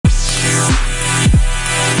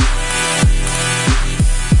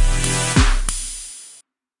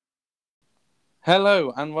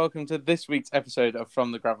Hello and welcome to this week's episode of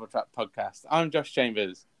From the Gravel Trap podcast. I'm Josh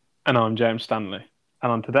Chambers. And I'm James Stanley.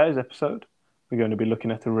 And on today's episode, we're going to be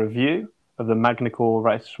looking at a review of the Magny-Cours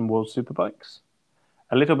race from World Superbikes,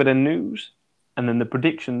 a little bit of news, and then the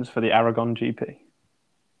predictions for the Aragon GP.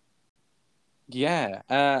 Yeah,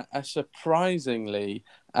 a surprisingly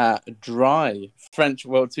dry French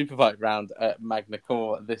World Superbike round at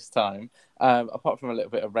Magny-Cours this time, apart from a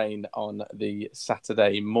little bit of rain on the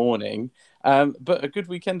Saturday morning. But a good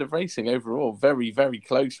weekend of racing overall. Very, very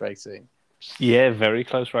close racing. Yeah, very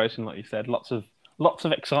close racing, like you said. Lots of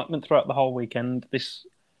excitement throughout the whole weekend.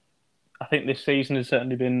 I think this season has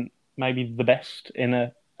certainly been maybe the best in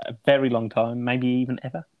a very long time, maybe even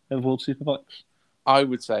ever, of World Superbikes. I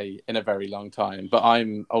would say in a very long time, but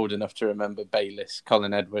I'm old enough to remember Bayliss,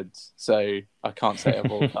 Colin Edwards, so I can't say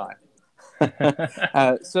of all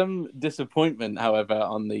time. Some disappointment, however,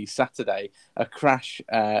 on the Saturday, a crash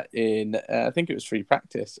in, I think it was free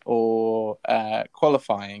practice or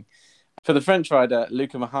qualifying for the French rider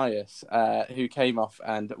Luca Mahias, who came off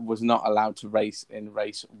and was not allowed to race in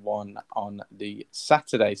race one on the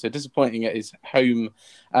Saturday. So disappointing at his home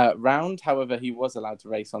round. However, he was allowed to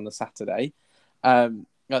race on the Saturday.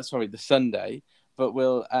 The Sunday, but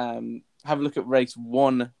we'll have a look at race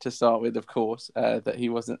one to start with, of course, that he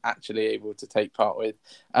wasn't actually able to take part with.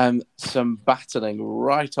 Some battling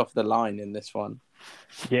right off the line in this one.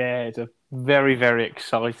 Yeah, it's a very, very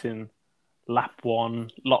exciting lap one.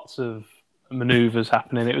 Lots of manoeuvres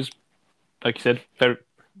happening. It was, like you said, very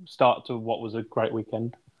start to what was a great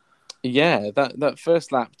weekend. Yeah, that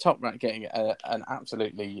first lap, Toprak getting an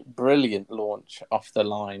absolutely brilliant launch off the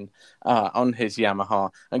line on his Yamaha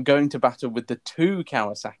and going to battle with the two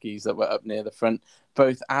Kawasaki's that were up near the front,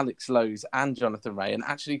 both Alex Lowes and Jonathan Rea, and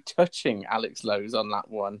actually touching Alex Lowes on lap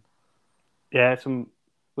one. Yeah, some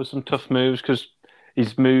tough moves because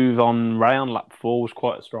his move on Rea on lap 4 was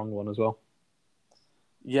quite a strong one as well.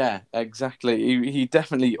 Yeah, exactly. He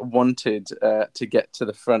definitely wanted to get to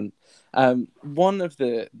the front. One of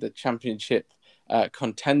the championship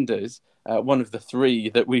contenders, one of the three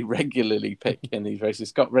that we regularly pick in these races,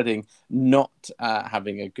 Scott Redding, not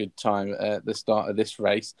having a good time at the start of this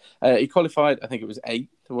race. He qualified, I think it was 8th,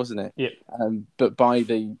 wasn't it? Yeah. But by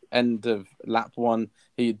the end of lap one,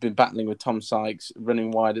 he had been battling with Tom Sykes,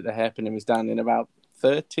 running wide at the hairpin, and was down in about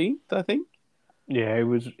 13th, I think. Yeah,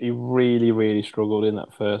 he really, really struggled in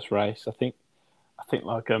that first race. I think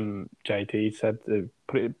like JT said,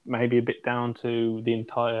 put it maybe a bit down to the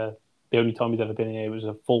only time he's ever been here was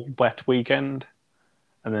a full wet weekend,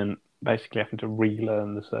 and then basically having to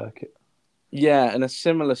relearn the circuit. Yeah, and a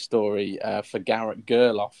similar story for Garrett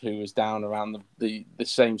Gerloff, who was down around the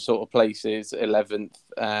same sort of places, 11th,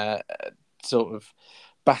 sort of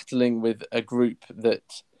battling with a group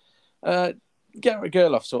that Garrett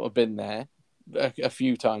Gerloff sort of been there a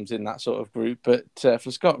few times in that sort of group, but for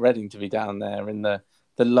Scott Redding to be down there in the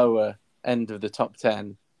lower end of the top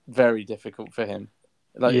 10, very difficult for him.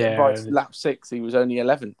 By lap 6, he was only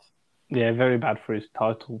 11th. Yeah, very bad for his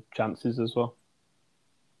title chances as well.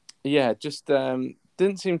 Yeah, just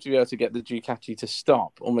didn't seem to be able to get the Ducati to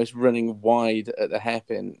stop, almost running wide at the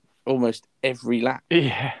hairpin almost every lap.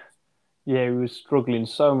 Yeah, he was struggling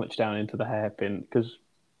so much down into the hairpin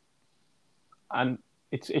and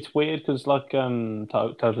it's weird because, like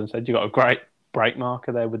Tolan said, you got a great brake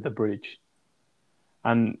marker there with the bridge,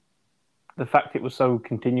 and the fact it was so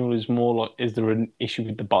continual is more like, is there an issue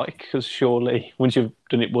with the bike? Because surely once you've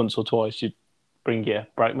done it once or twice, you'd bring your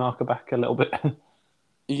brake marker back a little bit.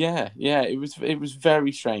 Yeah, it was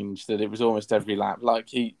very strange that it was almost every lap. Like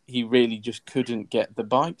he really just couldn't get the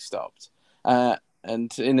bike stopped.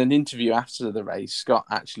 And in an interview after the race, Scott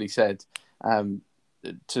actually said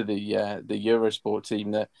to the Eurosport team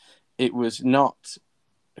that it was not,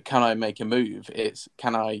 can I make a move? It's,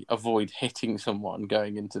 can I avoid hitting someone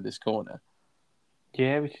going into this corner?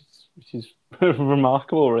 Yeah, which is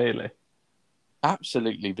remarkable, really.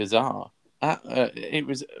 Absolutely bizarre. It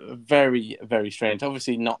was very, very strange.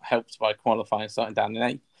 Obviously, not helped by qualifying starting down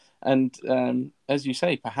in 8th, and as you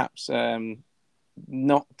say, perhaps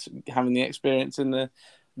not having the experience in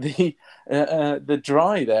the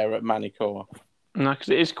dry there at Magny-Cours. No, because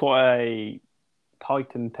it is quite a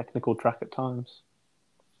tight and technical track at times.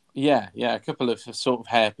 Yeah, a couple of sort of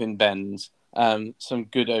hairpin bends, some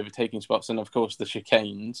good overtaking spots, and of course the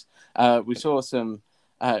chicanes. We saw some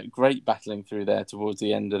great battling through there towards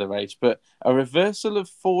the end of the race, but a reversal of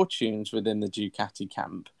fortunes within the Ducati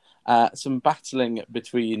camp. Some battling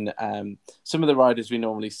between some of the riders we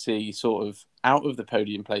normally see sort of out of the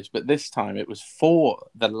podium place, but this time it was for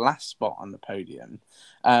the last spot on the podium.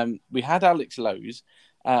 We had Alex Lowes.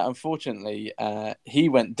 Unfortunately, he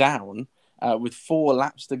went down with 4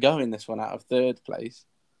 laps to go in this one out of third place.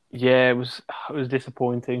 Yeah, it was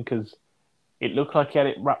disappointing because it looked like he had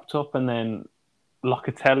it wrapped up, and then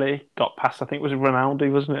Locatelli got past. I think it was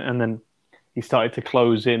Ronaldo, wasn't it? And then he started to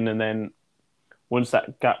close in, and then once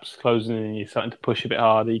that gap's closing in, you're starting to push a bit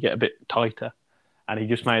harder. You get a bit tighter, and he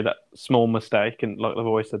just made that small mistake. And like the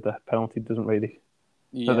voice said, the penalty doesn't really.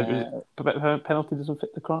 Yeah, The penalty doesn't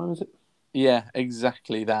fit the crime, is it? yeah,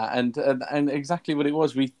 exactly that, and exactly what it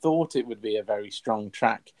was. We thought it would be a very strong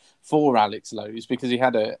track for Alex Lowe's because he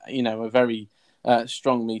had a very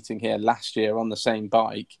strong meeting here last year on the same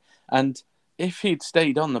bike, and if he'd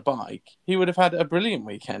stayed on the bike, he would have had a brilliant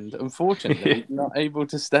weekend. Unfortunately, not able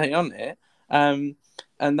to stay on it, and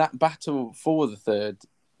that battle for the third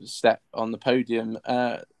step on the podium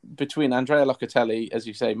between Andrea Locatelli, as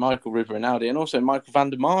you say, Michael Rinaldi, and also Michael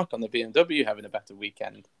van der Mark on the BMW having a better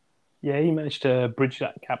weekend. Yeah, he managed to bridge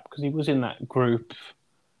that gap because he was in that group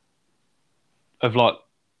of like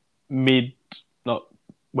mid, like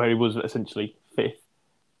where he was essentially fifth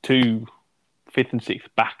and sixth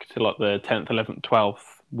back to like the 10th, 11th, 12th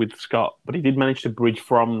with Scott. But he did manage to bridge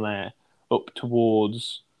from there up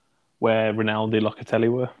towards where Rinaldi,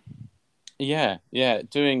 Locatelli were. Yeah,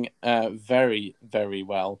 doing very, very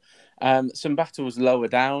well. Some battles lower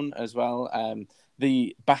down as well.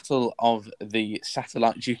 The battle of the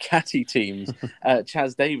satellite Ducati teams,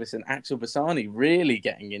 Chaz Davis and Axel Bassani really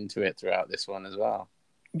getting into it throughout this one as well.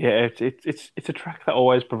 Yeah, it's a track that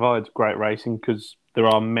always provides great racing because there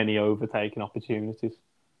are many overtaking opportunities.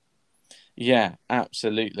 Yeah,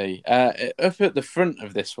 absolutely. Up at the front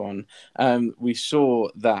of this one, we saw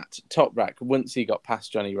that Toprak, once he got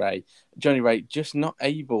past Johnny Ray just not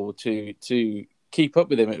able to keep up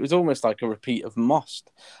with him. It was almost like a repeat of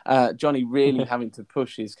Most. Johnny really having to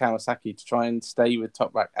push his Kawasaki to try and stay with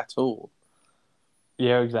Toprak at all.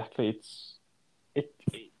 Yeah, exactly.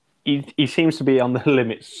 He seems to be on the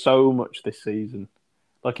limit so much this season.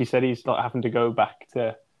 Like you said, he's like having to go back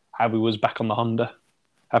to how he was back on the Honda,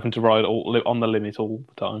 having to ride on the limit all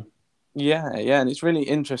the time. Yeah, and it's really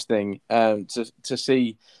interesting to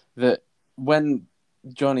see that when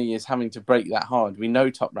Johnny is having to brake that hard, we know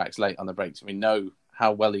Toprak's late on the brakes, and we know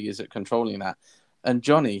how well he is at controlling that. And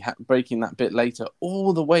Johnny braking that bit later,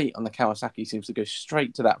 all the weight on the Kawasaki seems to go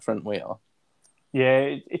straight to that front wheel.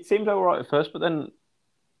 Yeah, it seemed all right at first, but then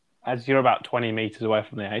as you're about 20 meters away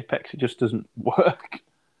from the apex, it just doesn't work.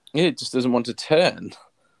 It just doesn't want to turn.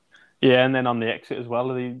 Yeah, and then on the exit as well,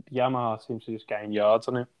 the Yamaha seems to just gain yards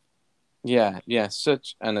on him. Yeah,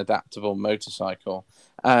 such an adaptable motorcycle.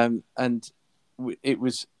 And it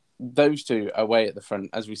was those two away at the front,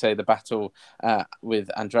 as we say, the battle with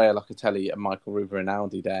Andrea Locatelli and Michael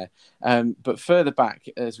Rinaldi there. But further back,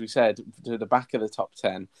 as we said, to the back of the top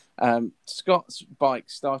 10, Scott's bike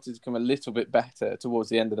started to come a little bit better towards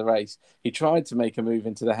the end of the race. He tried to make a move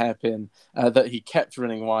into the hairpin that he kept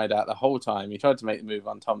running wide at the whole time. He tried to make the move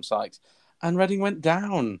on Tom Sykes, and Redding went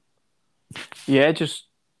down. Yeah, just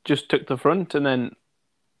took the front, and then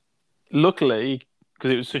luckily,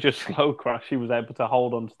 because it was such a slow crash, he was able to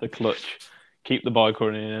hold onto the clutch, keep the bike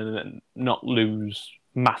running, and then not lose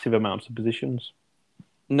massive amounts of positions.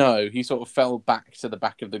 No, he sort of fell back to the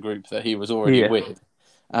back of the group that he was already with,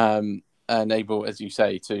 and able, as you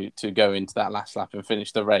say, to go into that last lap and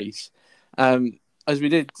finish the race. As we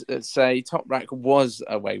did say, Toprak was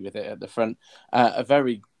away with it at the front. A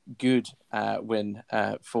very good win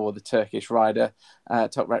for the Turkish rider.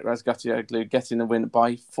 Toprak Razgatlioglu getting the win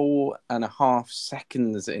by 4.5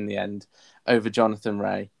 seconds in the end over Jonathan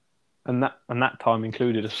Ray. And that time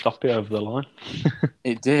included a stoppie over the line.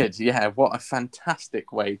 It did, yeah. What a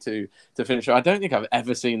fantastic way to finish. I don't think I've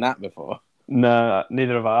ever seen that before. No,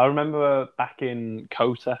 neither have I. I remember back in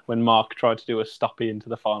Kota when Mark tried to do a stoppie into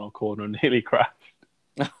the final corner and nearly crashed.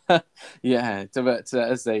 Yeah, but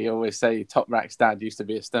as they always say, Toprak's dad used to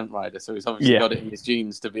be a stunt rider, so he's obviously got it in his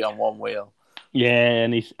genes to be on one wheel. Yeah,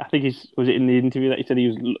 and I think was it in the interview that he said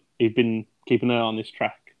he'd been keeping an eye on this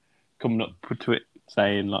track, coming up to it,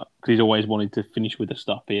 saying like because he's always wanted to finish with a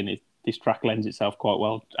stoppie, and this track lends itself quite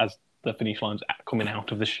well as the finish line's coming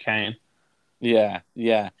out of the chicane. Yeah,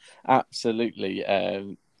 absolutely.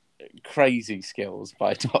 Crazy skills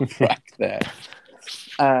by Toprak there.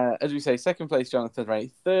 As we say, second place, Jonathan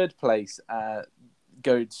Ray. Third place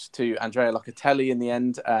goes to Andrea Locatelli in the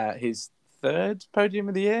end. His third podium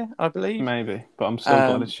of the year, I believe. Maybe, but I'm still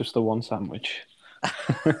glad it's just the one sandwich.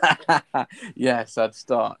 Yes, I'd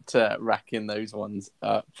start racking those ones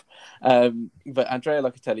up. But Andrea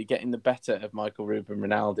Locatelli getting the better of Michael Ruben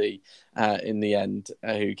Rinaldi in the end,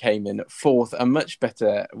 who came in fourth. A much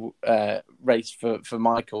better race for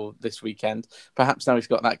Michael this weekend. Perhaps now he's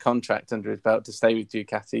got that contract under his belt to stay with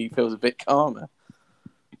Ducati, he feels a bit calmer.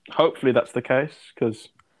 Hopefully that's the case, because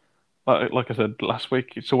like I said last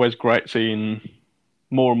week, it's always great seeing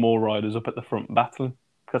more and more riders up at the front battling.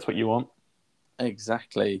 That's what you want.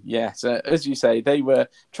 Exactly. Yes. As you say, they were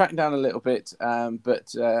tracked down a little bit,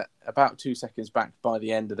 but about 2 seconds back by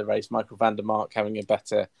the end of the race. Michael van der Mark having a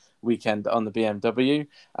better weekend on the BMW.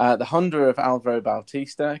 The Honda of Alvaro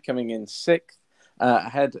Bautista coming in sixth,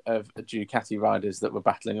 ahead of Ducati riders that were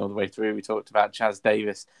battling all the way through. We talked about Chaz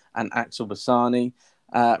Davis and Axel Bassani.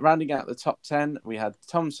 Rounding out the top 10, we had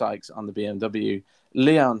Tom Sykes on the BMW,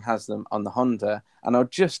 Leon Haslam on the Honda, and I'll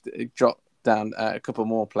just drop down a couple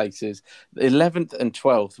more places. The 11th and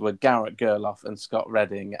 12th were Garrett Gerloff and Scott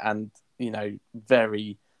Redding, and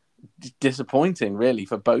very disappointing really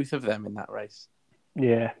for both of them in that race.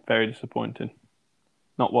 Yeah, very disappointing.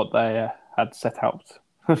 Not what they had set out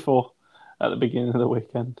for at the beginning of the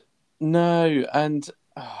weekend. No, and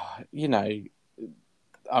I'm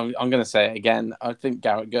going to say it again. I think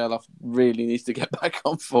Garrett Gerloff really needs to get back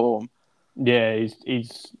on form. Yeah,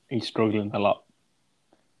 he's struggling a lot.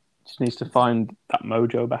 Just needs to find that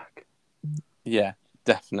mojo back. Yeah,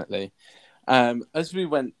 definitely. As we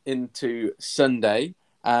went into Sunday,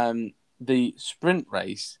 the sprint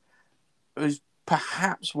race was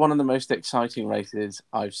perhaps one of the most exciting races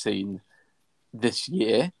I've seen this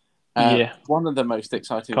year. One of the most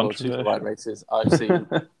exciting World Superbike races I've seen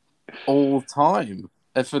all time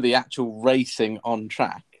for the actual racing on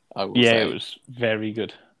track, I will say. It was very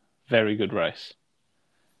good. Very good race.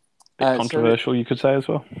 Controversial, you could say as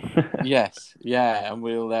well. Yes, yeah, and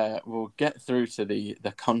we'll get through to the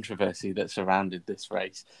controversy that surrounded this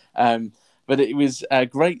race. But it was a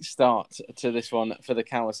great start to this one for the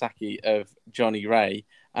Kawasaki of Johnny Ray,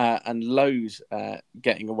 and Lowe's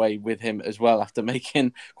getting away with him as well after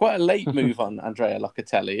making quite a late move on Andrea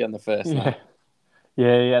Locatelli on the first lap.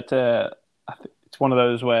 Yeah, you had to. I think it's one of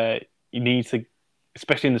those where you need to,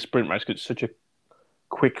 especially in the sprint race, because it's such a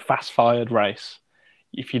quick, fast-fired race.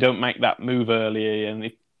 If you don't make that move early,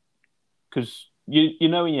 and because you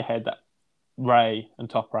know in your head that Ray and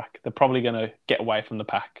Toprak, they're probably going to get away from the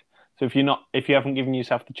pack. So if you haven't given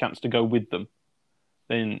yourself the chance to go with them,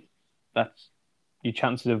 then that's your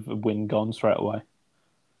chances of a win gone straight away.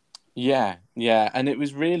 Yeah, and it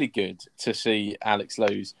was really good to see Alex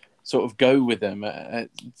Lowe's sort of go with them,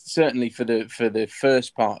 certainly for the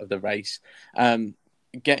first part of the race.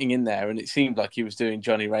 Getting in there, and it seemed like he was doing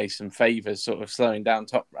Johnny Ray some favours, sort of slowing down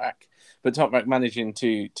Toprak, but Toprak managing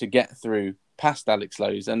to get through past Alex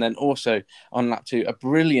Lowe's, and then also on lap 2, a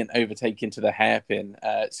brilliant overtake into the hairpin.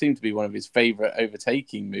 It seemed to be one of his favourite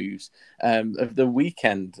overtaking moves of the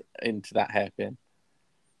weekend into that hairpin.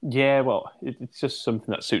 Yeah, well, it's just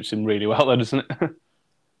something that suits him really well, though, doesn't it?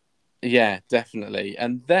 Yeah, definitely.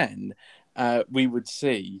 And then we would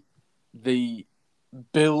see the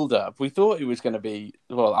build up. We thought it was going to be,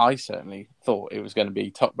 well, I certainly thought it was going to be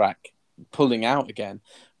Toprak pulling out again,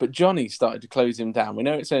 but Johnny started to close him down. We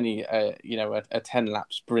know it's only a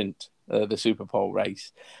 10-lap sprint, the Superpole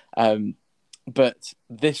race, but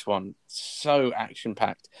this one so action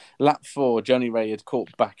packed. Lap 4, Johnny Ray had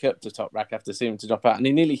caught back up to Toprak after seeing him to drop out, and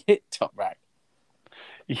he nearly hit Toprak.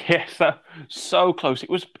 Yes, so close. It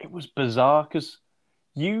was bizarre, because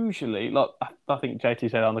usually, like I think JT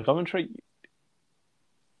said on the commentary,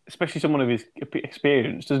 especially someone of his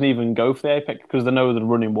experience, doesn't even go for the apex because they know they're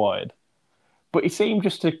running wide. But he seemed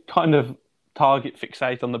just to kind of target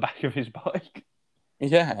fixate on the back of his bike.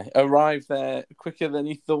 Yeah, arrived there quicker than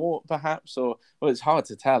he thought, perhaps, well, it's hard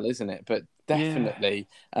to tell, isn't it? But definitely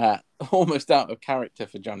almost out of character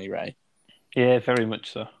for Johnny Ray. Yeah, very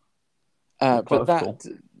much so. But that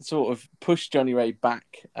sort of pushed Johnny Ray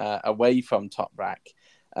back away from Toprak.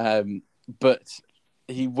 But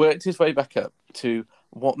he worked his way back up to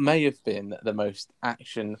what may have been the most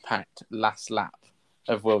action-packed last lap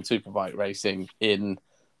of World Superbike racing in,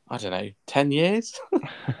 10 years?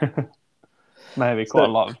 Maybe quite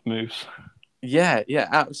a lot of moves. Yeah,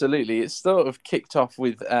 absolutely. It sort of kicked off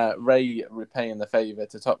with Ray repaying the favour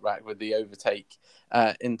to Toprak with the overtake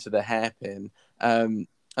into the hairpin, and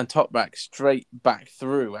Toprak straight back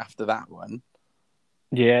through after that one.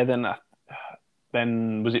 Yeah,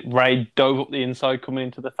 then was it Ray dove up the inside coming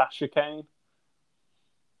into the fast chicane?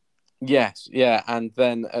 Yes, yeah, and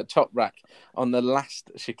then Top Rack on the last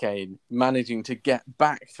chicane, managing to get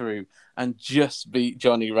back through and just beat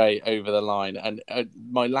Johnny Ray over the line. And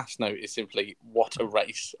my last note is simply, what a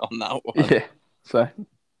race on that one! Yeah, so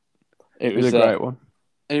It it was a was great one.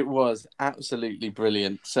 it was absolutely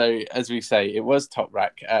brilliant. So, as we say, it was Top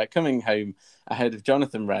Rack coming home ahead of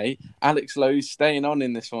Jonathan Ray. Alex Lowe's staying on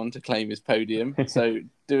in this one to claim his podium, so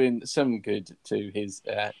doing some good to his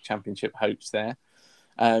championship hopes there.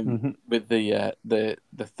 With the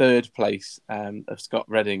third place of Scott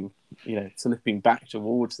Redding, slipping back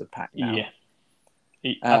towards the pack now.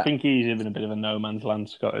 Yeah, I think he's in a bit of a no man's land.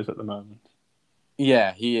 Scott is at the moment.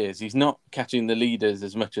 Yeah, he is. He's not catching the leaders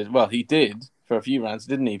as much as he did for a few rounds,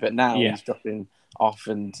 didn't he? But now he's dropping off,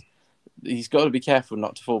 and he's got to be careful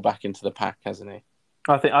not to fall back into the pack, hasn't he?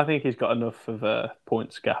 I think he's got enough of a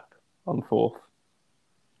points gap on fourth.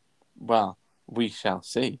 Well, we shall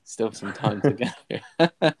see. Still some time to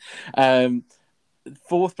go.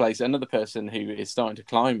 Fourth place, another person who is starting to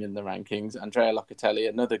climb in the rankings, Andrea Locatelli,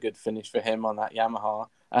 another good finish for him on that Yamaha.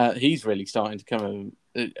 He's really starting to come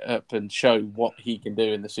up and show what he can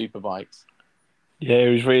do in the superbikes. Yeah,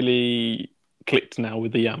 he's really clicked now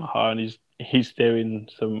with the Yamaha, and he's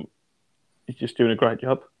just doing a great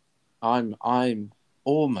job. I'm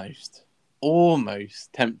almost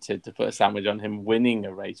tempted to put a sandwich on him winning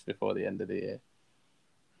a race before the end of the year.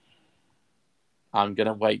 I'm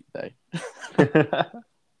gonna wait though.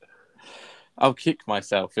 I'll kick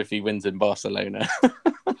myself if he wins in Barcelona.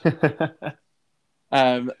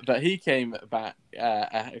 But he came back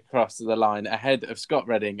across the line ahead of Scott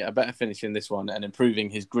Redding, a better finish in this one and improving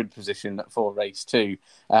his grid position for race 2,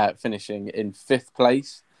 finishing in 5th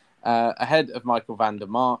place, ahead of Michael van der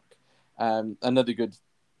Mark. Another good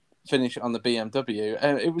finish on the BMW.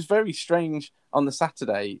 It was very strange on the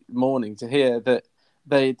Saturday morning to hear that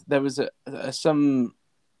there was some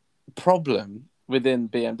problem within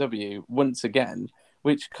BMW once again,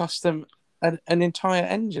 which cost them an entire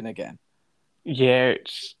engine again. Yeah,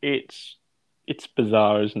 it's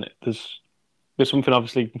bizarre, isn't it? There's something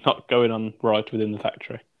obviously not going on right within the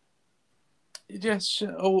factory. Just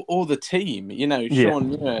all the team, Sean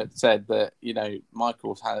Muir said that,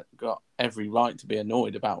 Michael's got every right to be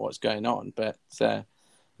annoyed about what's going on, but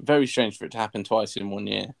very strange for it to happen twice in 1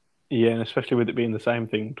 year. Yeah, and especially with it being the same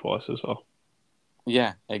thing twice as well.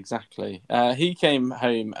 Yeah, exactly. He came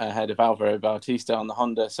home ahead of Alvaro Bautista on the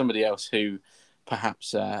Honda, somebody else who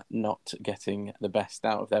perhaps not getting the best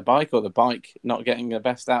out of their bike, or the bike not getting the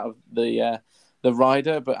best out of the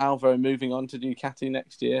rider, but Alvaro moving on to Ducati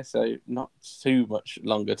next year, so not too much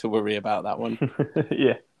longer to worry about that one.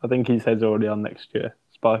 Yeah, I think his head's already on next year,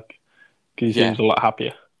 Spike, because he seems a lot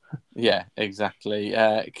happier. Yeah, exactly.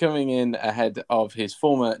 Coming in ahead of his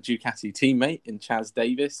former Ducati teammate in Chaz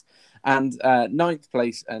Davis, and 9th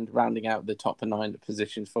place and rounding out the top 9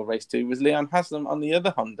 positions for race 2 was Leon Haslam on the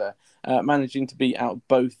other Honda, managing to beat out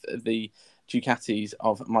both the Ducatis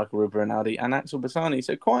of Michael Rubberinaldi and Axel Bassani.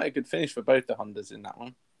 So quite a good finish for both the Hondas in that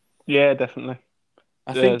one. Yeah, definitely.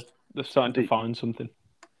 I think they're starting to find something.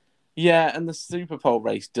 Yeah, and the Super Pole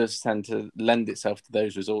race does tend to lend itself to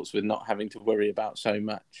those results with not having to worry about so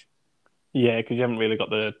much. Yeah, because you haven't really got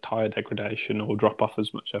the tyre degradation or drop off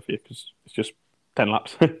as much, have you? Because it's just 10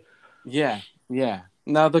 laps. Yeah.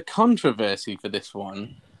 Now, the controversy for this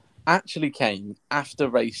one actually came after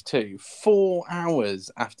race 2, 4 hours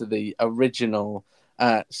after the original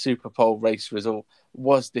Super Pole race result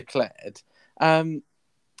was declared. I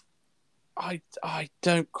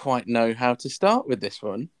don't quite know how to start with this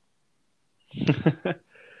one.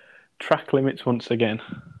 Track limits once again.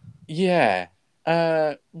 Yeah.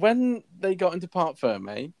 When they got into Parc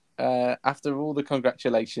Ferme, after all the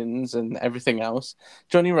congratulations and everything else,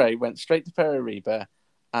 Johnny Ray went straight to Parariba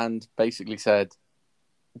and basically said,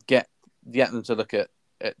 get them to look at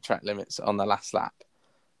track limits on the last lap.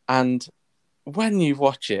 And when you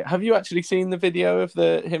watch it, have you actually seen the video of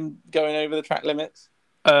him going over the track limits?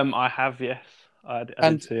 I have, yes. I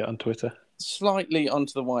did see it on Twitter. Slightly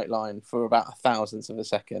onto the white line for about a thousandth of a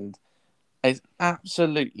second. It's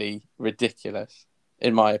absolutely ridiculous,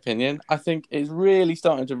 in my opinion. I think it's really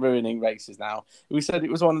starting to ruining races now. We said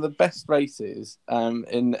it was one of the best races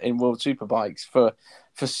in World Superbikes for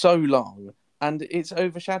so long, and it's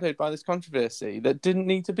overshadowed by this controversy that didn't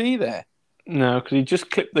need to be there. No, because he just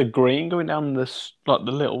clipped the green going down the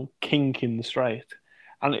little kink in the straight,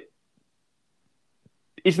 and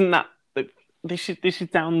isn't that this is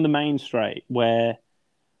down the main straight where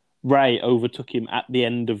Ray overtook him at the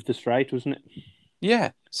end of the straight, wasn't it?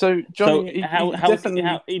 Yeah. So Johnny, he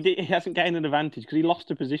hasn't gained an advantage because he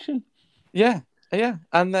lost a position. Yeah. Yeah,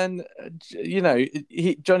 and then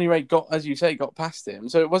Johnny Ray got, as you say, got past him,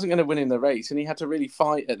 so it wasn't going to win him the race, and he had to really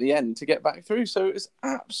fight at the end to get back through. So it was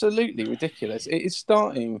absolutely ridiculous. It is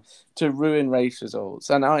starting to ruin race results,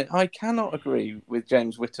 and I cannot agree with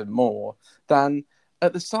James Whittam more than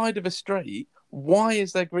at the side of a straight. Why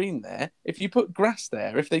is there green there? If you put grass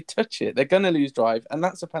there, if they touch it, they're going to lose drive, and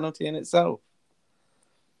that's a penalty in itself.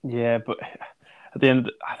 Yeah, but at the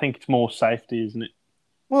end, I think it's more safety, isn't it?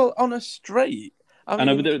 Well, on a straight, I I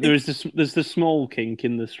know, mean, but there's the small kink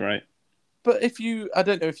in the straight. but I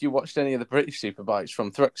don't know if you watched any of the British Superbikes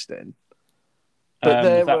from Thruxton, but Was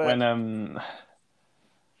there that were,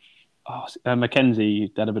 when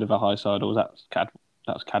Mackenzie had a bit of a high side, or was that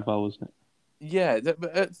was Cadwell, wasn't it? yeah,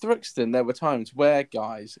 but at Thruxton there were times where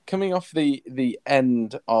guys coming off the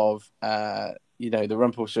end of the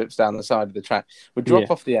rumple strips down the side of the track would drop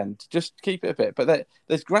Yeah. off the end, just keep it a bit, but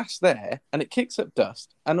there's grass there and it kicks up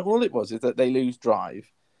dust, and all it was is that they lose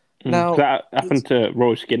drive. Now, That happened to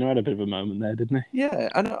Roy Skinner. Had a bit of a moment there, didn't yeah,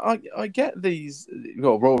 and I get these.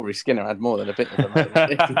 Well, Rory Skinner had more than a bit of a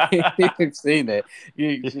moment. If you've seen it,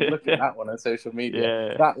 you should he? look at that one on social media.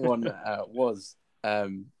 Yeah. That one was a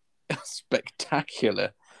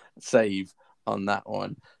spectacular save on that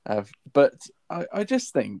one. But I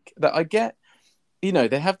just think that I get,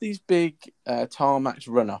 they have these big tarmacs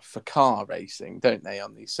runoff for car racing, don't they,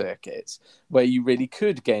 on these circuits, where you really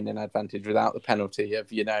could gain an advantage without the penalty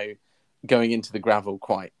of, going into the gravel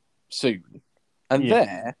quite soon. And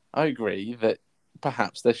there, I agree that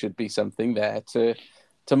perhaps there should be something there to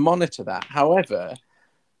monitor that. However,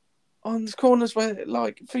 on the corners where,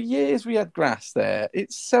 like, for years we had grass there,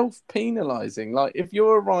 it's self-penalising. Like, if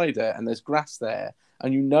you're a rider and there's grass there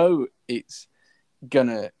and you know it's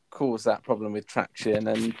gonna cause that problem with traction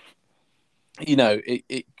and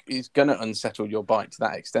it is gonna unsettle your bike to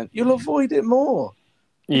that extent, you'll avoid it more.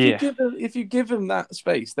 If you give them that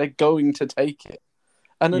space, they're going to take it.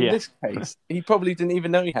 And in this case, he probably didn't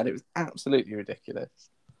even know he had it. It was absolutely ridiculous.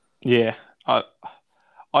 Yeah,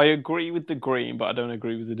 I agree with the green, but I don't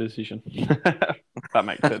agree with the decision. That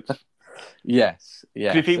makes sense. Yes.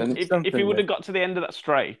 If he would have got to the end of that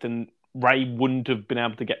straight and Ray wouldn't have been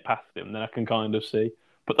able to get past him, then I can kind of see.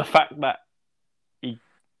 But the fact that he,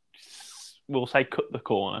 we'll say, cut the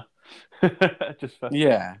corner, just for,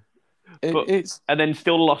 and then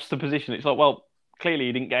still lost the position. It's like, well, clearly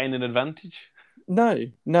he didn't gain an advantage.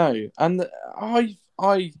 No, and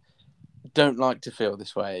I don't like to feel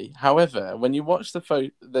this way. However, when you watch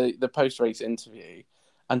the post race interview,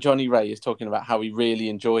 and Johnny Ray is talking about how he really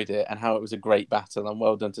enjoyed it and how it was a great battle and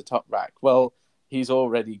well done to Toprak, well, he's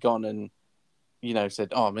already gone and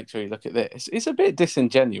said, "Oh, make sure you look at this." It's a bit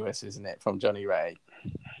disingenuous, isn't it, from Johnny Ray?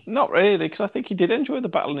 Not really, because I think he did enjoy the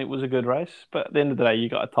battle and it was a good race. But at the end of the day, you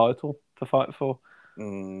got a title to fight for.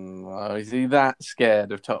 Oh, is he that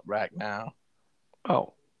scared of Toprak now?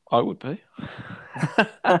 Oh, I would be.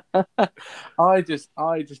 I just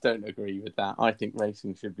don't agree with that. I think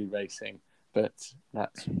racing should be racing, but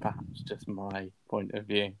that's perhaps just my point of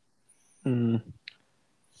view.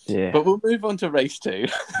 Yeah. But we'll move on to race 2.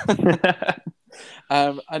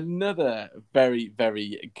 Another very,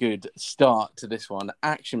 very good start to this one.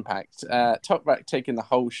 Action-packed. Toprak taking the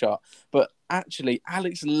whole shot, but actually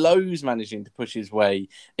Alex Lowes managing to push his way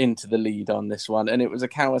into the lead on this one. And it was a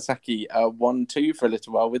Kawasaki 1-2 for a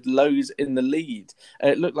little while with Lowes in the lead.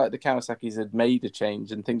 It looked like the Kawasaki's had made a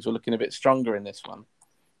change and things were looking a bit stronger in this one.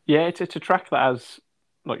 Yeah, it's a track that has,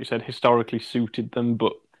 like you said, historically suited them,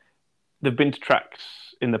 but they've been to tracks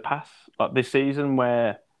in the past, like this season,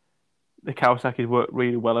 where the Kawasaki's worked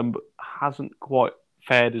really well and hasn't quite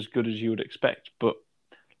fared as good as you would expect. But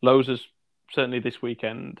Lowes has certainly this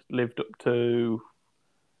weekend lived up to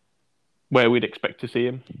where we'd expect to see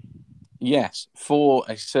him. Yes, for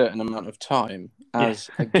a certain amount of time, as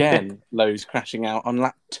again, Lowes crashing out on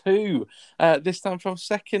lap 2, this time from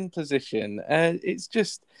second position. It's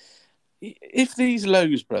just, if these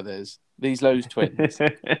Lowes brothers, these Lowes twins,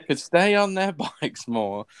 could stay on their bikes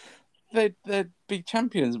more, they'd be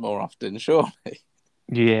champions more often, surely.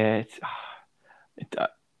 Yeah,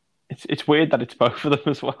 it's weird that it's both of them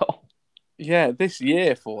as well. Yeah, this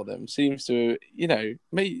year for them seems to,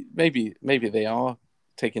 maybe they are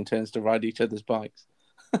taking turns to ride each other's bikes.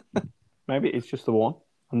 Maybe it's just the one,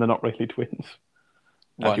 and they're not really twins.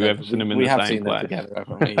 Have you ever seen them in the same place? Together,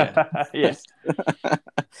 haven't we? Yeah. Yes.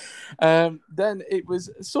 Then it was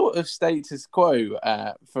sort of status quo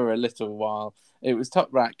for a little while. It was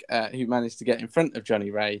Toprak who managed to get in front of Johnny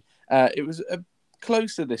Ray. It was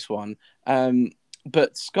closer, this one.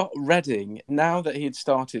 But Scott Redding, now that he had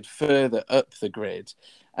started further up the grid,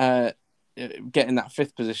 getting that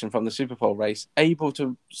 5th position from the Superpole race, able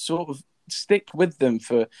to sort of stick with them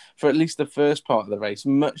for at least the first part of the race.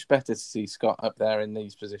 Much better to see Scott up there in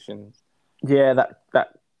these positions. Yeah,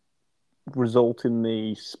 that result in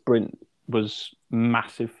the sprint was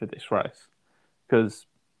massive for this race because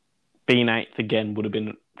being eighth again would have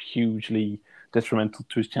been hugely detrimental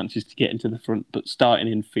to his chances to get into the front. But starting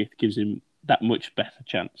in fifth gives him that much better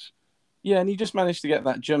chance. Yeah, and he just managed to get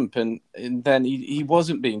that jump, and then he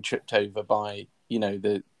wasn't being tripped over by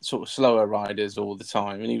the sort of slower riders all the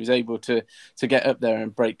time, and he was able to get up there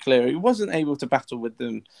and break clear. He wasn't able to battle with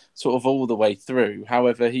them sort of all the way through.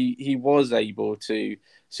 However, he was able to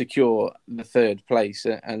secure the third place,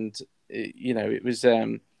 and it was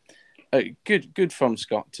good from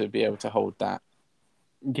Scott to be able to hold that.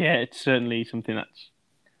 Yeah, it's certainly something that's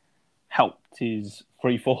helped his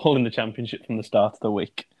free fall in the championship from the start of the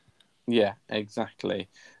week. Yeah, exactly.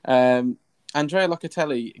 Andrea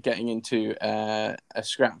Locatelli getting into a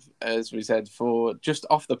scrap, as we said, for just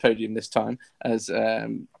off the podium this time, as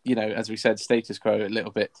as we said, status quo a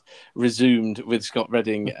little bit resumed with Scott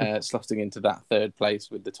Redding slotting into that third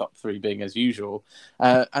place, with the top three being as usual.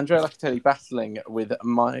 Andrea Locatelli battling with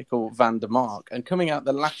Michael van der Mark, and coming out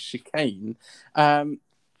the last chicane,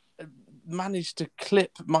 managed to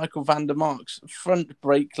clip Michael van der Mark's front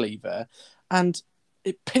brake lever, and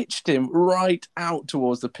it pitched him right out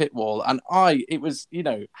towards the pit wall. And it was,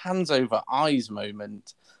 hands over eyes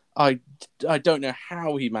moment. I don't know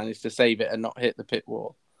how he managed to save it and not hit the pit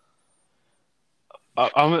wall.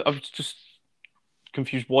 I'm just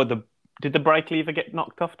confused. Did the brake lever get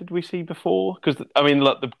knocked off? Did we see before? Because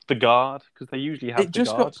the guard, because they usually have it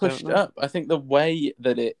just guards, got pushed up. I think the way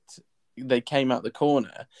that they came out the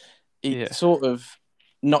corner, it sort of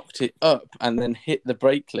knocked it up and then hit the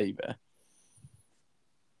brake lever.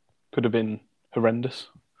 Could have been horrendous.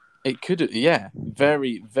 It could have, yeah.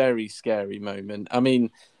 Very, very scary moment. I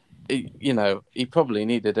mean, he probably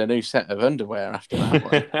needed a new set of underwear after that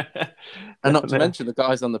one. And not to mention the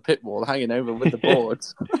guys on the pit wall hanging over with the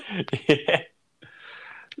boards. Yeah.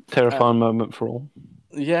 Terrifying moment for all.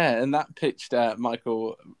 Yeah, and that pitched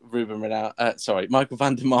Michael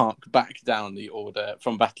van der Mark back down the order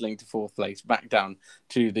from battling to fourth place, back down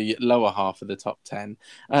to the lower half of the top 10.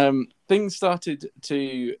 Things started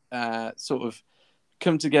to sort of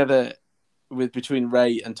come together between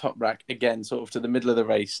Ray and Toprak again, sort of to the middle of the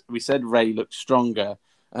race. We said Ray looked stronger,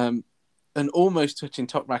 and almost touching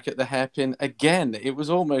Toprak at the hairpin again. It was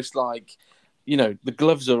almost like, the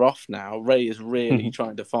gloves are off now. Ray is really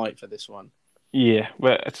trying to fight for this one. Yeah,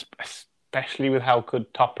 well, especially with how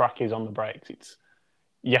good Toprak is on the brakes,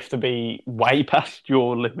 you have to be way past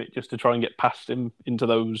your limit just to try and get past him into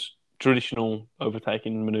those traditional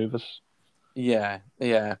overtaking manoeuvres. Yeah,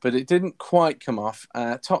 but it didn't quite come off.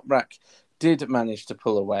 Toprak did manage to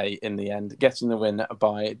pull away in the end, getting the win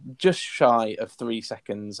by just shy of 3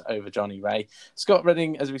 seconds over Johnny Ray. Scott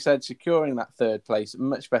Redding, as we said, securing that third place,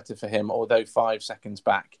 much better for him, although 5 seconds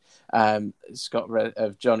back. Scott Redding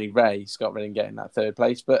getting that third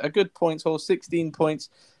place, but a good points haul, 16 points.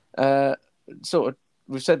 We've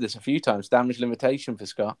said this a few times, damage limitation for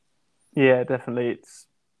Scott. Yeah, definitely.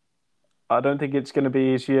 I don't think it's going to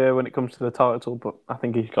be his year when it comes to the title, but I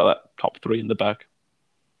think he's got that top 3 in the bag.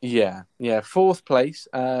 Yeah. Fourth place,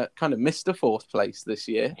 kind of missed a fourth place this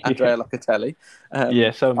year, Andrea Locatelli.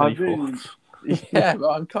 So many fourths. Yeah, but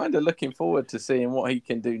I'm kind of looking forward to seeing what he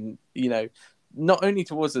can do, not only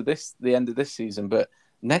towards the end of this season, but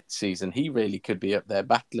next season. He really could be up there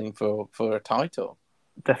battling for a title.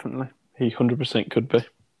 Definitely. He 100% could be.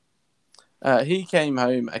 He came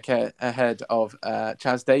home ahead of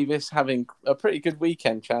Chaz Davis, having a pretty good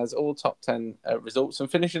weekend, Chaz. All top 10 results and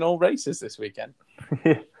finishing all races this weekend.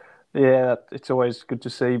 Yeah, it's always good to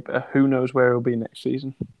see. But who knows where he'll be next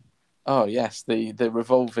season? Oh, yes, the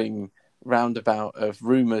revolving roundabout of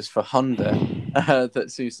rumours for Honda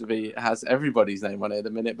that seems to has everybody's name on it at the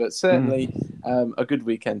minute. But certainly a good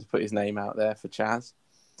weekend to put his name out there for Chaz.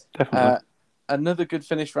 Definitely. Another good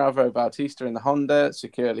finish for Alvaro Bautista in the Honda,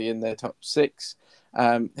 securely in their top 6.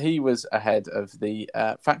 He was ahead of the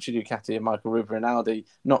factory Ducati and Michael Ruber Rinaldi,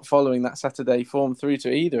 not following that Saturday form through to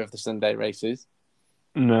either of the Sunday races.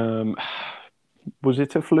 Was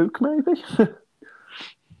it a fluke, maybe?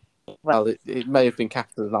 Well, it may have been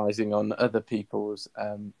capitalising on other people's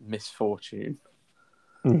misfortune.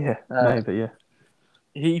 Yeah, maybe, yeah.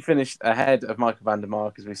 He finished ahead of Michael van der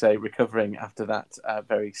Mark, as we say, recovering after that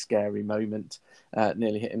very scary moment,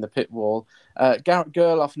 nearly hitting the pit wall. Garrett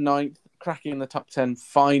Gerloff, 9th, cracking in the top 10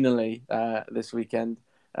 finally this weekend.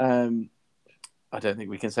 I don't think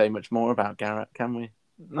we can say much more about Garrett, can we?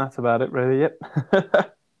 That's about it, really, yep.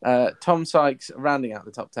 Tom Sykes rounding out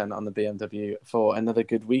the top 10 on the BMW for another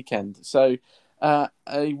good weekend. So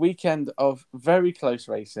A weekend of very close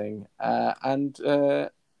racing and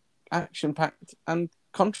action-packed and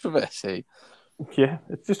controversy. Yeah,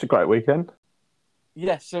 it's just a great weekend.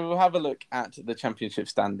 Yes, so we'll have a look at the championship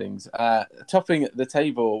standings. Topping the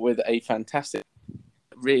table with a fantastic,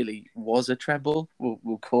 really was a treble.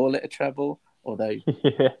 We'll call it a treble, although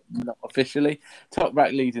Yeah. not officially. Top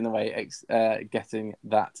Rack leading the way, getting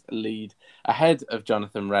that lead ahead of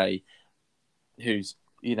Jonathan Ray, who's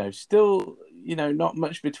still not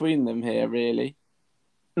much between them here really.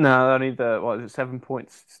 No, only what is it, 7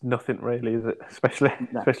 points? It's nothing really, is it? Especially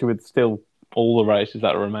No. especially with still all the races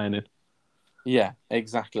that are remaining. Yeah,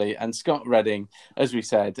 exactly. And Scott Redding, as we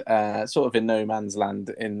said, sort of in no man's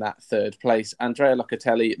land in that third place. Andrea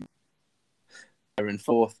Locatelli are in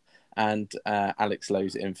fourth, and Alex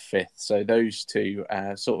Lowe's in fifth. So those two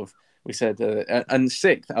sort of, we said, and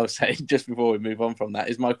sixth, I would say, just before we move on from that,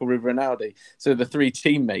 is Michael Rivarinaldi. So the three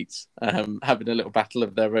teammates having a little battle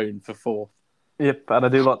of their own for fourth. Yep, and I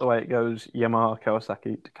do like the way it goes: Yamaha,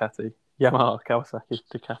 Kawasaki, Ducati. Yamaha, Kawasaki,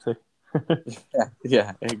 Ducati.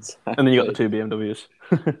 Yeah, exactly. And then you got the two BMWs.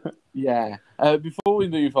 Yeah. Before we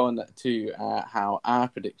move on to how our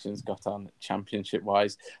predictions got on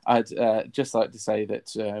championship-wise, I'd just like to say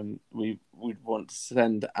that we would want to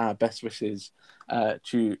send our best wishes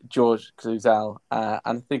to George Cluzel, and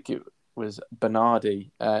I think it was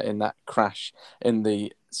Bernardi in that crash in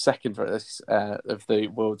the second race of the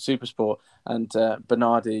World Supersport, and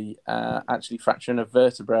Bernardi actually fracturing a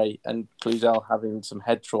vertebrae, and Cluzel having some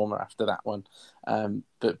head trauma after that one,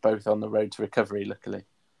 but both on the road to recovery, luckily.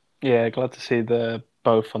 Yeah, glad to see the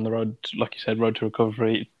both on the road, like you said, road to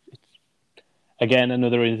recovery. It's, again,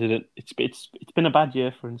 another incident. It's been a bad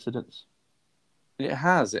year for incidents. It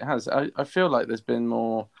has. I feel like there's been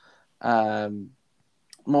more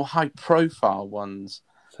high profile ones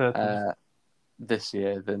this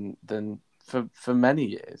year than for many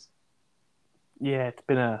years. Yeah, it's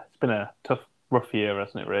been a tough, rough year,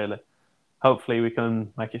 hasn't it? Really. Hopefully, we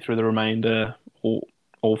can make it through the remainder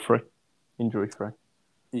all free, injury free.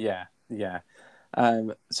 Yeah.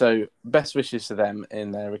 So best wishes to them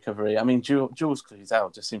in their recovery. I mean, Jules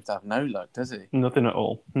Cluzel just seems to have no luck, does he? Nothing at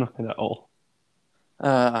all. Nothing at all.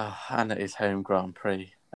 And at his home Grand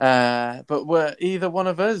Prix. But were either one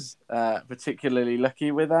of us particularly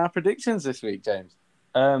lucky with our predictions this week, James?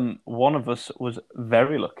 One of us was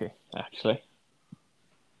very lucky, actually.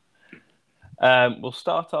 We'll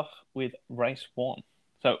start off with race one.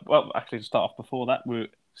 So, well, actually, to start off before that,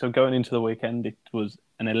 going into the weekend, it was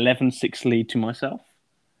an 11-6 lead to myself.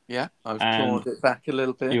 Yeah, I've clawed it back a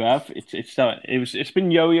little bit. You have. It's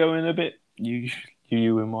been yo-yoing a bit. You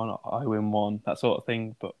win one, I win one, that sort of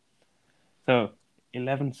thing. But so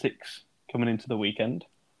 11-6 coming into the weekend.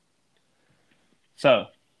 So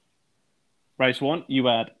race one, you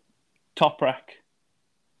had Toprak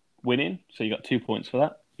winning, so you got 2 points for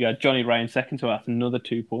that. You had Johnny Ray in second, so that's another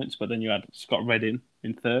 2 points. But then you had Scott Redding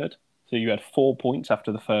in third, so you had 4 points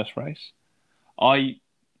after the first race. I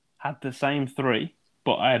had the same 3,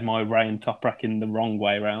 but I had my Ray and Toprak in the wrong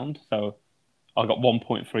way round, so I got 1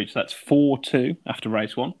 point for each. So that's 4-2 after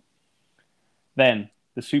race one. Then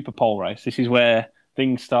the Super Pole race. This is where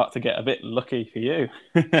things start to get a bit lucky for you.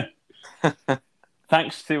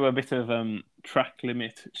 Thanks to a bit of track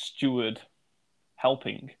limit steward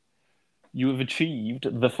helping, you have achieved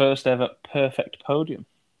the first ever perfect podium.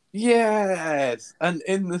 Yes, and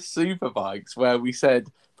in the Superbikes where we said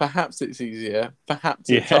perhaps it's easier, perhaps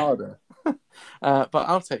it's harder. But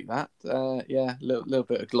I'll take that. Yeah, little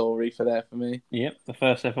bit of glory for me. Yep, the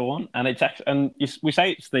first ever one, and it's actually, we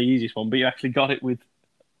say it's the easiest one, but you actually got it with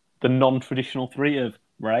the non-traditional 3 of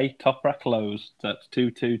Ray, Toprak, Lowe's. So that's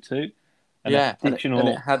 2-2-2. Yeah, and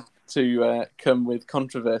it had to come with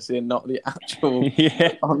controversy and not the actual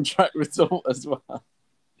on-track result as well.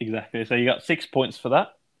 Exactly. So you got 6 points for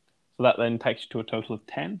that. So that then takes you to a total of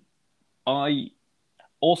 10. I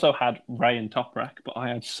also had Ray and Toprak, but I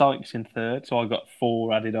had Sykes in third, so I got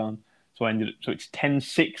 4 added on. So it's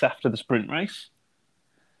 10-6 after the sprint race.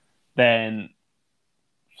 Then,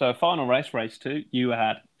 so final race 2, you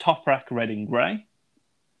had Toprak, Redding, Ray.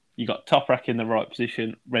 You got Toprak in the right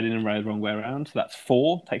position, Redding and Ray the wrong way around. So that's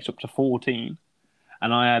 4, takes up to 14.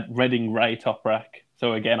 And I had Redding, Ray, Toprak.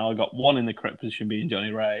 So again, I got 1 in the correct position being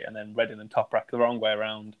Johnny Ray, and then Redding and Toprak the wrong way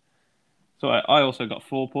around. So I also got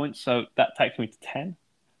 4 points, so that takes me to 10.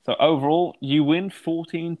 So overall, you win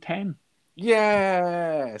 14-10.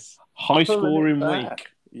 Yes! High scoring week.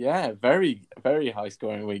 Yeah, very, very high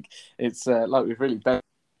scoring week. It's like we've really bet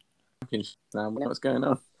now. What's going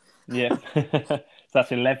on? Yeah. So that's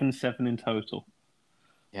 11-7 in total.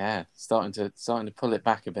 Yeah, starting to pull it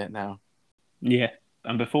back a bit now. Yeah.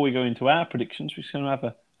 And before we go into our predictions, we're just going to have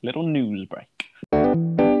a little news break.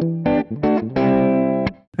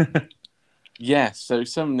 Yes, so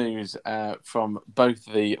some news from both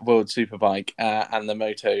the World Superbike and the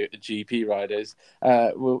MotoGP riders.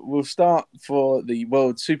 We'll start for the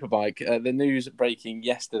World Superbike. The news breaking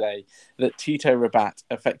yesterday that Tito Rabat,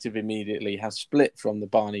 effective immediately, has split from the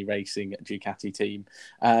Barney Racing Ducati team.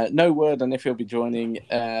 No word on if he'll be joining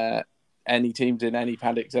any teams in any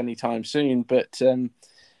paddocks anytime soon, but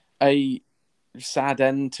a sad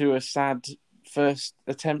end to a sad first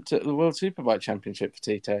attempt at the World Superbike Championship for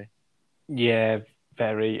Tito. Yeah,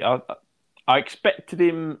 very. I expected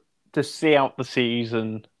him to see out the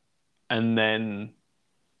season and then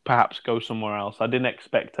perhaps go somewhere else. I didn't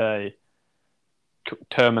expect a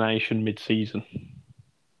termination mid-season.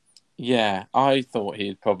 Yeah, I thought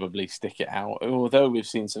he'd probably stick it out, although we've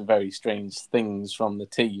seen some very strange things from the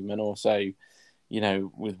team and also,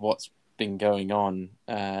 with what's been going on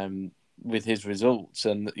with his results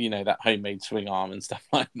and, that homemade swing arm and stuff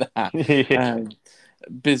like that. Yeah.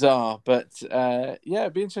 Bizarre, but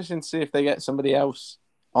it'd be interesting to see if they get somebody else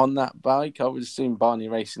on that bike. I would assume Barney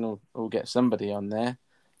Racing will get somebody on there,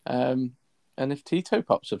 and if Tito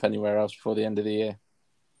pops up anywhere else before the end of the year,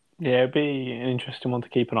 Yeah, it'd be an interesting one to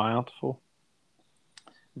keep an eye out for.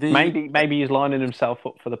 Maybe he's lining himself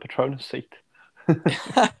up for the Petronas seat.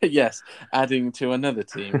 Yes, adding to another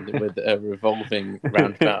team with a revolving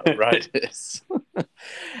roundabout of riders.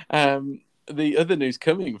 The other news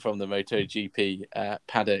coming from the MotoGP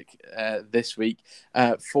paddock this week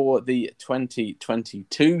for the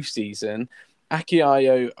 2022 season,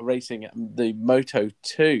 Akiayo Racing, the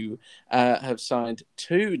Moto2, have signed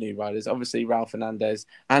two new riders. Obviously, Ralph Fernandez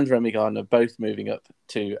and Remy Gardner both moving up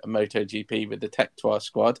to MotoGP with the Tectoir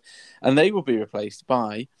squad, and they will be replaced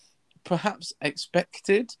by, perhaps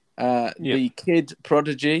expected, the kid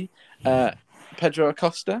prodigy, Pedro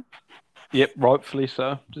Acosta. Yep, rightfully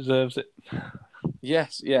so. Deserves it.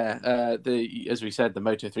 Yes, yeah. As we said, the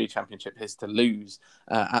Moto3 Championship is to lose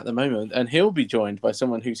at the moment, and he'll be joined by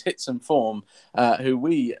someone who's hit some form, who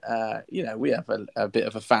we have a bit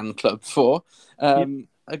of a fan club for.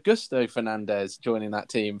 Augusto Fernandez joining that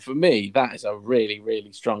team. For me, that is a really,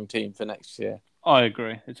 really strong team for next year. I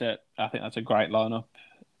agree. I think that's a great lineup.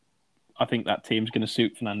 I think that team's going to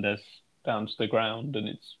suit Fernandez down to the ground, and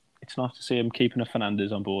it's nice to see him keeping a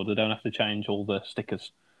Fernandez on board. They don't have to change all the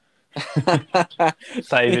stickers.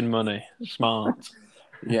 Saving money. Smart.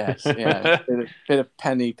 Yes, yeah. Bit of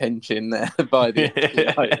penny pinching there by the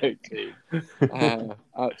IO team.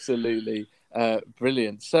 Absolutely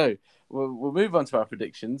brilliant. So we'll move on to our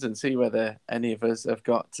predictions and see whether any of us have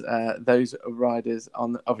got those riders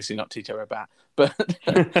on. Obviously not Tito Rabat,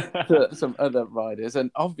 but some other riders.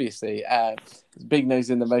 And obviously, big news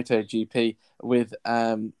in the MotoGP with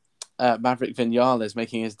Maverick Vinales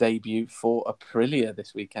making his debut for Aprilia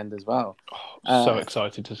this weekend as well. So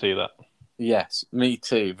excited to see that. Yes, me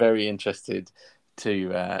too. Very interested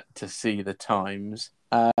to see the times.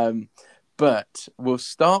 But we'll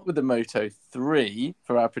start with the Moto3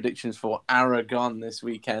 for our predictions for Aragon this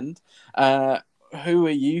weekend. Who are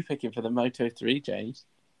you picking for the Moto3, James?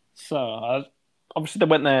 So, obviously they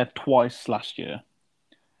went there twice last year.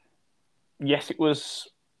 Yes, it was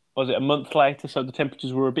it a month later, so the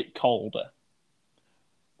temperatures were a bit colder.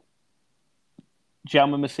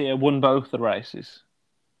 Jaume Masia won both the races.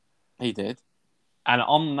 He did. And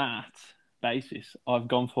on that basis, I've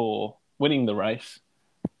gone for winning the race,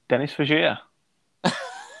 Dennis Fagia.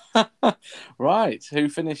 Right. Who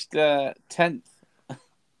finished 10th?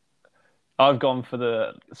 I've gone for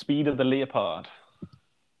the speed of the Leopard.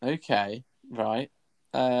 Okay. Right.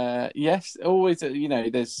 Yes, always,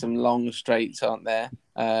 there's some long straights, aren't there,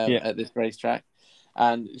 at this racetrack.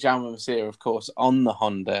 And Jaume Masia, of course, on the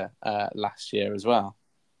Honda last year as well.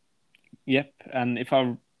 Yep. And if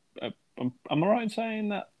am I right in saying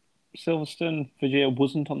that Silverstone Fagia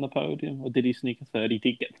wasn't on the podium, or did he sneak a third? He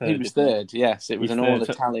did get third. He was third, yes. It was an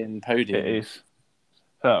all-Italian podium. It is.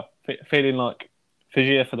 So, feeling like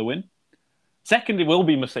Fagia for the win. Second, it will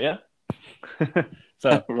be Masia.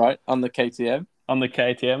 So right, on the KTM. On the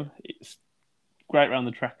KTM. It's great around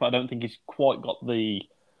the track, but I don't think he's quite got the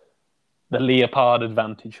Leopard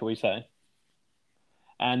advantage, shall we say.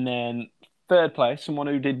 And then third place, someone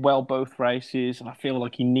who did well both races, and I feel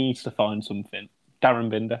like he needs to find something. Darren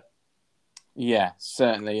Binder. Yeah,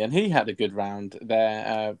 certainly, and he had a good round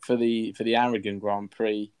there for the Aragon Grand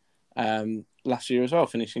Prix last year as well,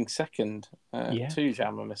 finishing second to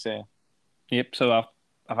Jaume Masia. Yep. So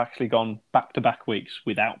I've actually gone back-to-back weeks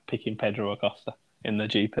without picking Pedro Acosta in the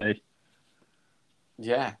GP.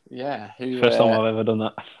 Yeah. First time I've ever done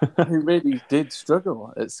that. Who really did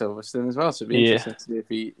struggle at Silverstone as well. So it'd be Yeah. interesting to see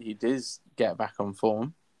if he does get back on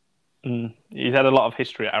form. He's had a lot of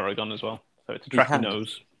history at Aragon as well, so it's a He track he has.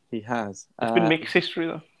 knows. He has. It's been mixed history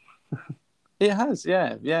though. It has,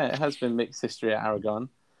 yeah. It has been mixed history at Aragon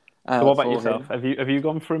So what about for yourself? him. Have you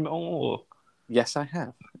gone for him at all? Yes, I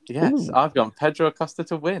have. Yes, Ooh. I've gone Pedro Acosta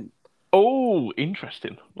to win. Oh,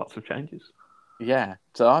 interesting. Lots of changes. Yeah,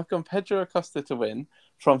 so I've gone Pedro Acosta to win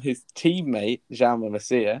from his teammate Jaume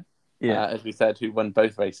Masia, Yeah. as we said, who won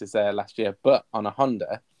both races there last year, but on a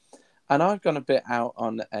Honda. And I've gone a bit out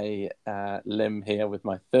on a limb here with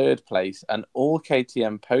my third place, an all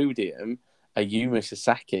KTM podium, Ayumu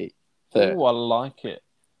Sasaki. Oh, I like it.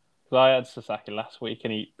 'Cause I had Sasaki last week,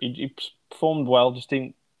 and he performed well, just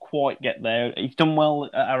didn't quite get there. He's done well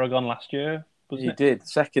at Aragon last year, He wasn't it? did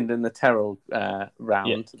second in the Terrell Yeah.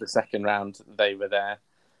 round, the second round they were there.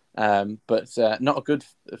 But not a good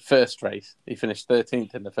first race. He finished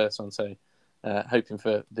 13th in the first one, so hoping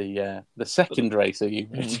for the second race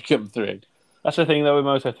Ayumu to come through. That's the thing though with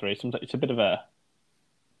Moto 3. Sometimes it's a bit of a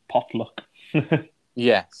potluck.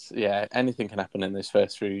 Yes, yeah. Anything can happen in this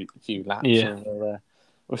first few laps, Yeah. and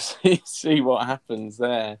we'll see what happens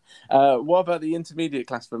there. What about the intermediate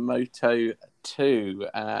class for Moto 2?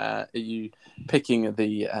 Are you picking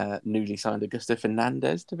the newly signed Augusto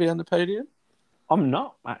Fernandez to be on the podium? I'm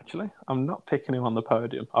not, actually. I'm not picking him on the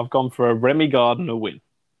podium. I've gone for a Remy Gardner win.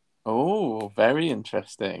 Oh, very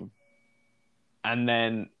interesting. And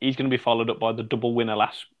then he's going to be followed up by the double winner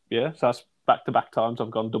last year. So that's back-to-back times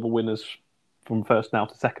I've gone double winners from first now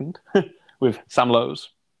to second with Sam Lowes.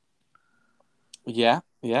 Yeah.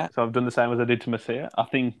 So I've done the same as I did to Masia. I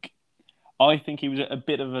think he was at a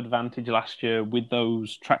bit of advantage last year with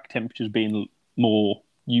those track temperatures being more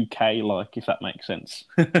UK-like, if that makes sense.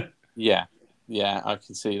 Yeah, I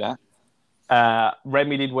can see that.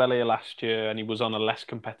 Remy did well here last year, and he was on a less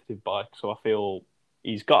competitive bike, so I feel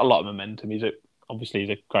he's got a lot of momentum. Obviously he's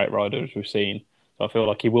a great rider, as we've seen, so I feel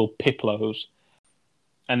like he will pip Lowes.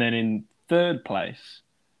 And then in third place,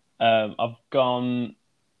 I've gone,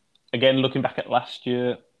 again, looking back at last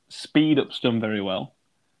year, Speed Up's done very well.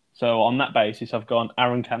 So on that basis, I've gone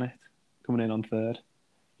Aaron Canet coming in on third.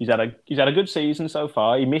 He's had a good season so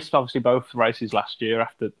far. He missed obviously both races last year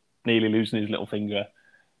after nearly losing his little finger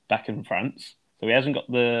back in France. So he hasn't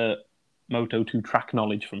got the Moto 2 track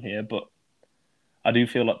knowledge from here, but I do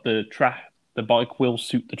feel like the bike will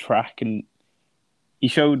suit the track, and he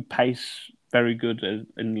showed pace very good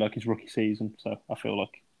in like his rookie season. So I feel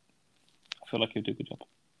like he'll do a good job.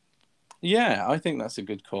 Yeah, I think that's a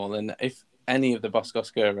good call. And if any of the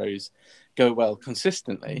Boscoscuros go well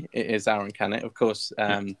consistently, it is Aaron Canet. Of course,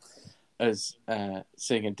 as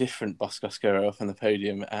seeing a different Boscoscuro up on the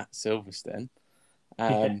podium at Silverstone.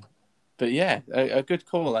 But yeah, a good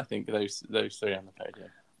call, I think, those three on the podium.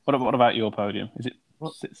 What about your podium? Is it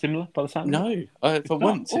similar by the sound? No, for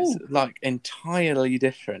once, it's like entirely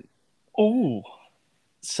different. Oh.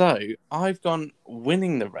 So I've gone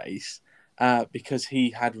winning the race because he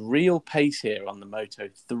had real pace here on the Moto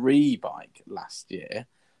 3 bike last year.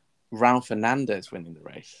 Raul Fernandez winning the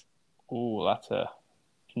race. Oh, that's a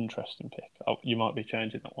interesting pick. Oh, you might be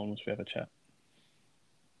changing that one once we have a chat.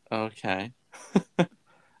 Okay.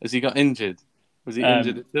 Has he got injured? Was he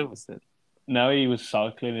injured at Silverstone? No, he was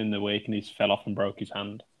cycling in the week and he fell off and broke his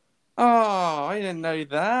hand. Oh, I didn't know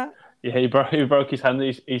that. Yeah, he broke his hand.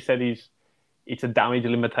 He said it's a damage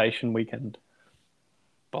limitation weekend.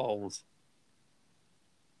 Balls.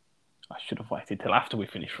 I should have waited till after we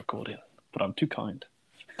finished recording, but I'm too kind.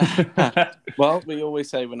 Well, we always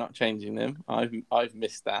say we're not changing them. I've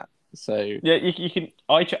missed that. So yeah, you can.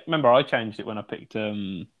 Remember I changed it when I picked.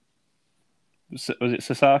 Was it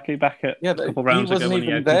Sasaki back at a couple of rounds ago when he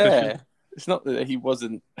had there? concussion? It's not that he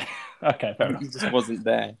wasn't. Okay, fair enough. He just wasn't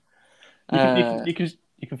there. You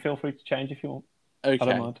can feel free to change if you want. Okay. I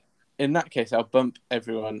don't mind. In that case, I'll bump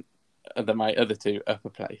everyone, my other two, up a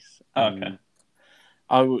place. Okay.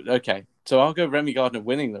 Okay. So I'll go Remy Gardner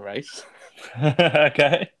winning the race.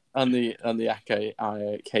 Okay. On the Aco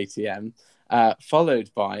KTM,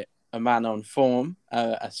 followed by a man on form,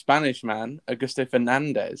 a Spanish man, Augusto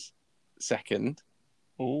Fernandez, second.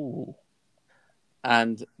 Ooh.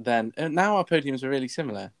 And then now our podiums are really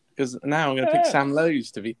similar because now I'm going to pick Sam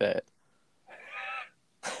Lowes to be third.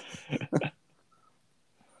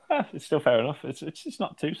 It's still fair enough. It's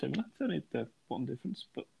not too similar. It's only the one difference,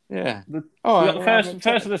 but yeah. The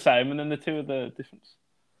first are the same, and then the two are the difference.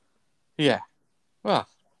 Yeah. Well,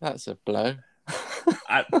 that's a blow.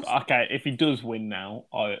 Okay, if he does win now,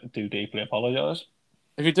 I do deeply apologise.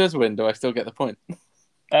 If he does win, do I still get the point?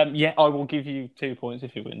 Yeah, I will give you 2 points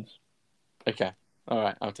if he wins. Okay. All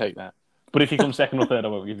right, I'll take that. But if he comes second or third, I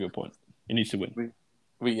won't give you a point. He needs to win.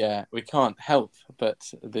 We can't help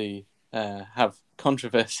but have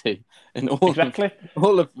controversy in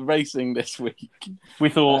all of racing this week. We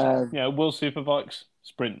thought, World Superbikes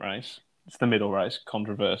sprint race. It's the middle race.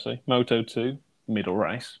 Controversy. Moto 2 middle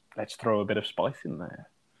race. Let's throw a bit of spice in there.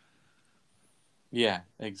 Yeah,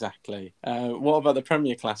 exactly. What about the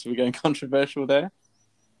Premier Class? Are we going controversial there?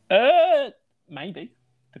 Maybe.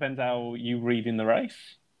 Depends how you read in the race.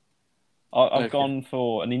 I've gone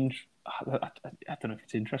for an I don't know if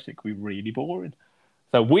it's interesting. It could be really boring.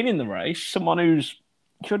 So winning the race, someone who's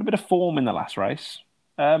showed a bit of form in the last race.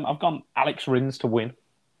 I've gone Alex Rins to win.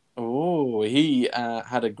 Oh, he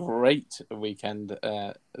had a great weekend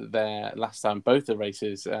there last time, both the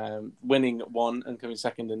races, winning one and coming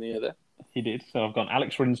second in the other. He did. So I've gone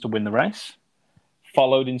Alex Rins to win the race,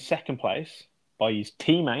 followed in second place by his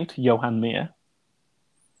teammate, Johan Mir.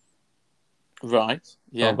 Right,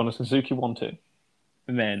 yeah. So I've gone a Suzuki 1-2.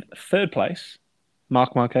 And then third place,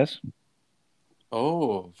 Marc Marquez.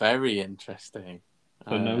 Oh, very interesting.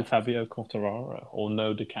 So no Fabio Quartararo or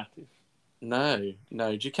no Ducatis. No.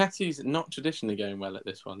 Ducati's not traditionally going well at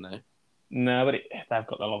this one, though. No, but they've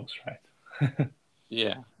got the long straight.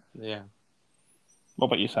 Yeah. What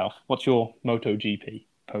about yourself? What's your MotoGP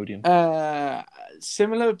podium?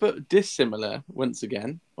 Similar but dissimilar, once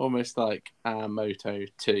again. Almost like our Moto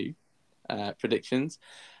 2 predictions.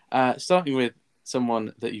 Starting with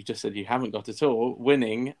someone that you just said you haven't got at all,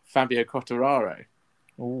 winning Fabio Quartararo.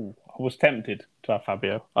 Oh, I was tempted to have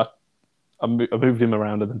Fabio. I moved him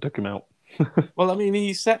around and then took him out. Well, I mean,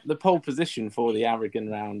 he set the pole position for the Aragon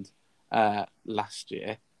round last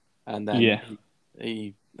year, and then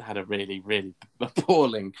he had a really, really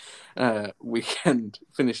appalling weekend,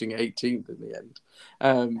 finishing 18th in the end.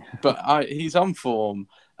 But he's on form.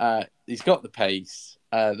 He's got the pace.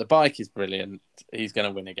 The bike is brilliant. He's going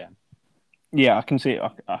to win again. Yeah, I can see it.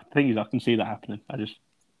 I can see that happening. I just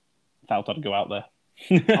felt I'd go out there.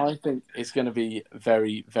 I think it's going to be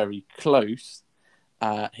very, very close.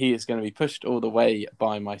 He is going to be pushed all the way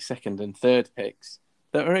by my second and third picks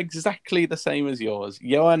that are exactly the same as yours,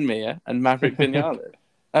 Johan Mir and Maverick Vinales.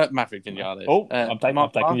 Maverick Vinales. Oh, I'm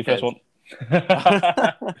taking your first one.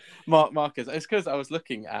 Marc Marquez. It's because I was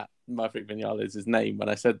looking at Maverick Vinales' name when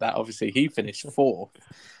I said that. Obviously, he finished fourth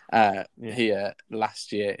here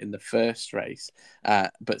last year in the first race,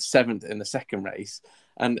 but seventh in the second race.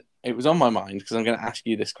 And it was on my mind because I'm going to ask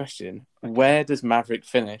you this question. Where does Maverick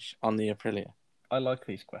finish on the Aprilia? I like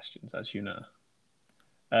these questions, as you know.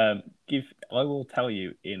 I will tell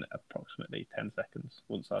you in approximately 10 seconds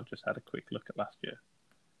once I've just had a quick look at last year.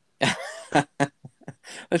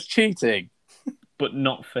 That's cheating. But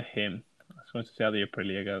not for him. I just want to see how the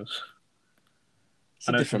Aprilia goes. It's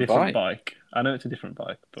a different bike. I know it's a different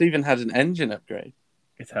bike. But it's even had an engine upgrade.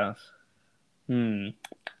 It has. I'm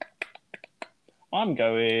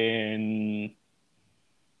going...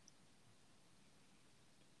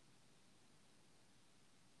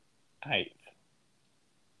 Eighth.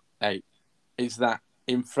 Is that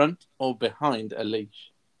in front or behind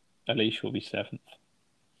Aleix? Aleix will be seventh.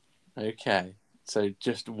 Okay. So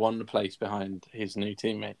just one place behind his new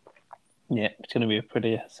teammate. Yeah, it's going to be a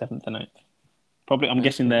pretty seventh and eighth. Probably, I'm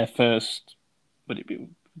guessing their first...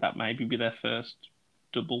 That maybe be their first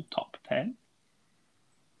double top 10?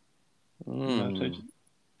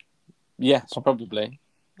 Yes, probably.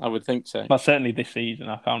 I would think so. But certainly this season.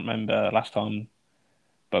 I can't remember last time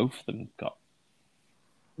both of them got...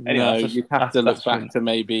 Anyway, you'd have to look back to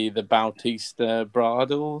maybe the Bautista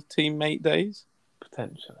Bradle teammate days.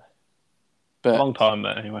 Potentially. But long time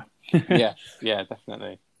there, anyway. yeah,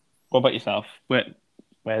 definitely. What about yourself?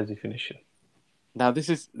 Where's he finishing? Now, this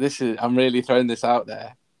is. I'm really throwing this out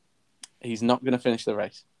there. He's not going to finish the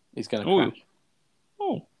race. He's going to crash.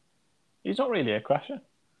 Oh, he's not really a crasher.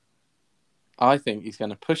 I think he's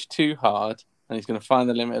going to push too hard, and he's going to find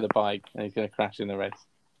the limit of the bike, and he's going to crash in the race.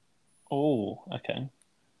 Oh, okay.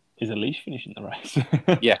 Is Aleix finishing the race?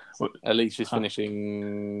 Yeah, Aleix is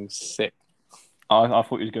finishing sixth. I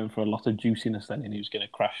thought he was going for a lot of juiciness then, and he was going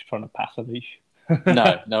to crash trying to pass Aleix.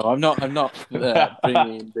 No, I'm not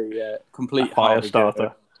bringing the complete fire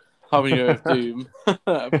starter, harbinger of doom.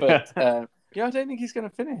 But I don't think he's going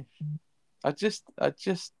to finish. I just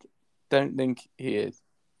don't think he is.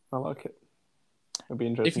 I like it. It'll be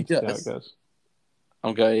interesting to see how it goes.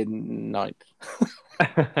 I'm going ninth.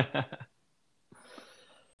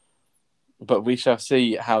 But we shall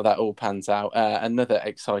see how that all pans out. Another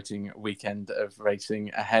exciting weekend of racing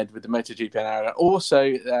ahead with the MotoGP in Aragon.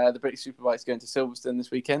 Also, the British Superbike's going to Silverstone this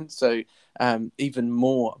weekend, so even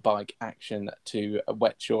more bike action to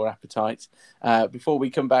whet your appetite. Before we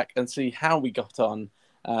come back and see how we got on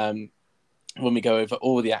when we go over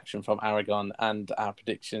all the action from Aragon and our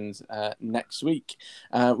predictions next week.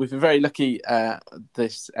 We've been very lucky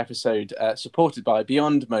this episode, supported by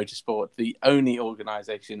Beyond Motorsport, the only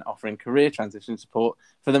organisation offering career transition support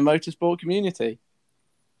for the motorsport community.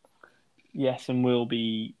 Yes, and we'll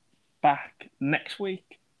be back next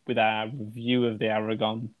week with our review of the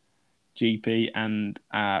Aragon GP and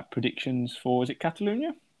our predictions for, is it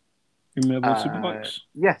Catalonia? Renewable Superbikes?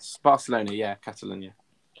 Yes, Barcelona, yeah, Catalonia.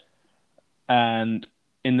 And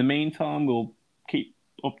in the meantime, we'll keep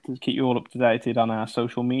you all up to date on our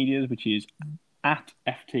social medias, which is at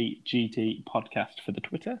FTGT Podcast for the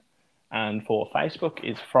Twitter, and for Facebook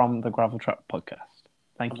is From the Gravel Trap Podcast.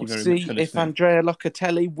 Thank you very much for listening. See if Andrea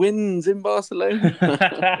Locatelli wins in Barcelona.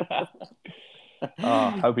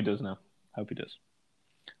 Hope he does now. Hope he does.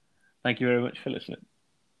 Thank you very much for listening.